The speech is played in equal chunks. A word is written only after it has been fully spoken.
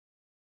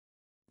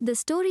The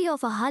story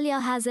of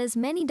Ahalya has as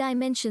many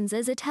dimensions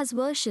as it has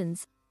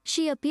versions.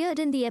 She appeared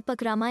in the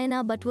epic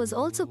Ramayana but was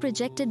also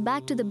projected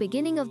back to the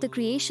beginning of the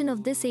creation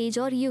of this age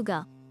or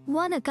yuga.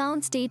 One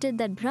account stated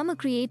that Brahma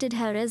created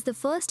her as the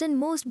first and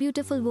most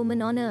beautiful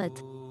woman on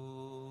earth.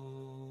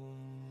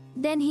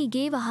 Then he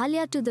gave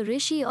Ahalya to the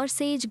rishi or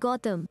sage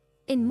Gautama.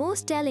 In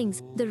most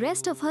tellings, the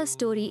rest of her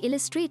story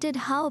illustrated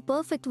how a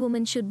perfect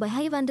woman should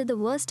behave under the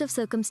worst of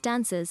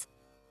circumstances.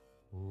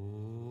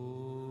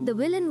 The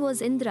villain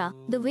was Indra,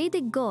 the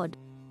Vedic god,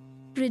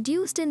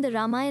 reduced in the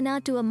Ramayana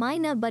to a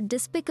minor but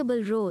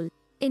despicable role.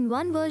 In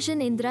one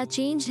version, Indra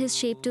changed his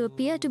shape to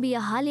appear to be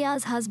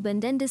Ahalya's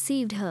husband and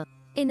deceived her.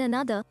 In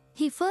another,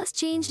 he first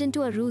changed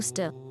into a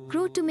rooster,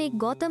 crowed to make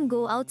Gautam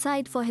go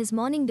outside for his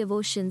morning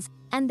devotions,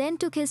 and then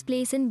took his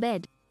place in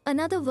bed.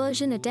 Another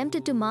version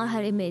attempted to mar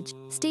her image,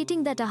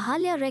 stating that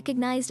Ahalya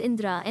recognized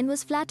Indra and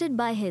was flattered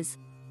by his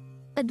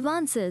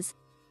advances.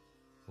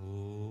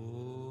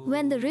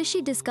 When the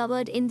rishi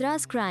discovered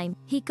Indra's crime,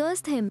 he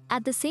cursed him,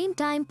 at the same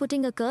time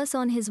putting a curse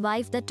on his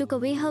wife that took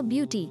away her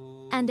beauty,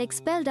 and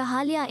expelled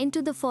Ahalya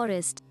into the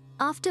forest.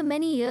 After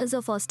many years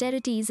of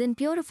austerities and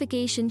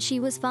purification, she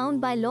was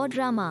found by Lord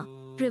Rama,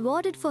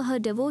 rewarded for her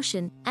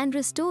devotion, and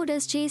restored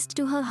as chaste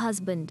to her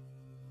husband.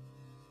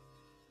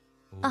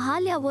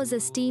 Ahalya was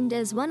esteemed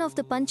as one of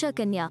the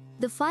Panchakanya,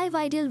 the 5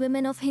 ideal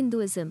women of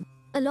Hinduism,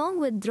 along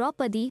with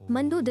Draupadi,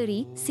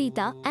 Mandodari,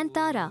 Sita, and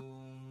Tara.